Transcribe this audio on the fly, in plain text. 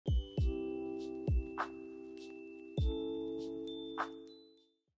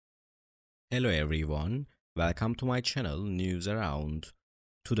Hello everyone, welcome to my channel News Around.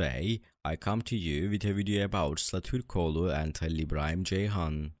 Today I come to you with a video about Sıla Türkoğlu and Halil İbrahim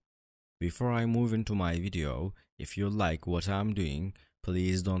Ceyhan. Before I move into my video, if you like what I'm doing,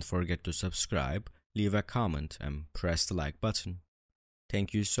 please don't forget to subscribe, leave a comment and press the like button.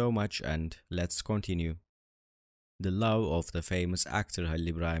 Thank you so much and let's continue. The love of the famous actor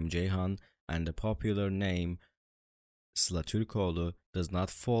Halil İbrahim Ceyhan and the popular name Sıla Türkoğlu does not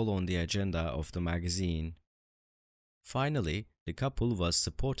fall on the agenda of the magazine. Finally, the couple was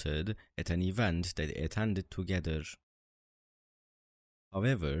spotted at an event they attended together.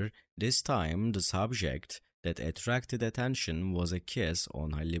 However, this time the subject that attracted attention was a kiss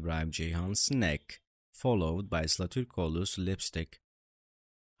on Halil İbrahim Ceyhan's neck, followed by Sıla Türkoğlu's lipstick.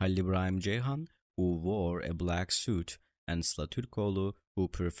 Halil İbrahim Ceyhan, who wore a black suit, and Sıla Türkoğlu, who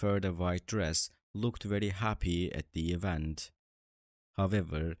preferred a white dress, looked very happy at the event.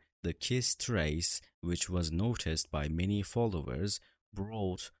 However, the kiss trace, which was noticed by many followers,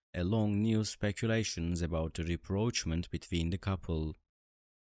 brought along new speculations about the rapprochement between the couple.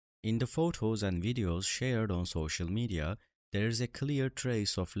 In the photos and videos shared on social media, there is a clear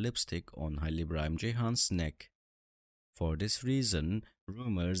trace of lipstick on Halil İbrahim Ceyhan's neck. For this reason,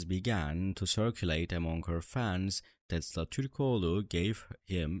 rumors began to circulate among her fans that Sıla Türkoğlu gave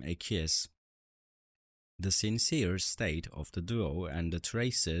him a kiss. The sincere state of the duo and the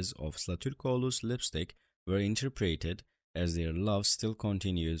traces of Sıla Türkoğlu's lipstick were interpreted as their love still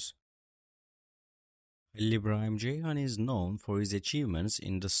continues. Halil İbrahim Ceyhan is known for his achievements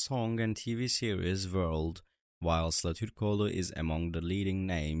in the song and TV series world, while Sıla Türkoğlu is among the leading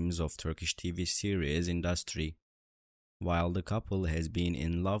names of Turkish TV series industry. While the couple has been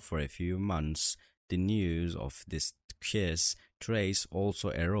in love for a few months, the news of this kiss trace also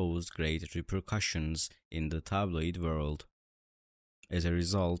aroused great repercussions in the tabloid world. As a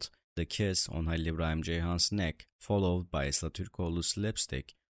result, the kiss on Halil İbrahim Ceyhan's neck, followed by Sıla Türkoğlu's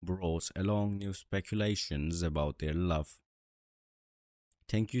lipstick, brought along new speculations about their love.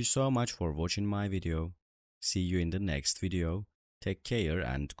 Thank you so much for watching my video. See you in the next video. Take care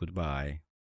and goodbye.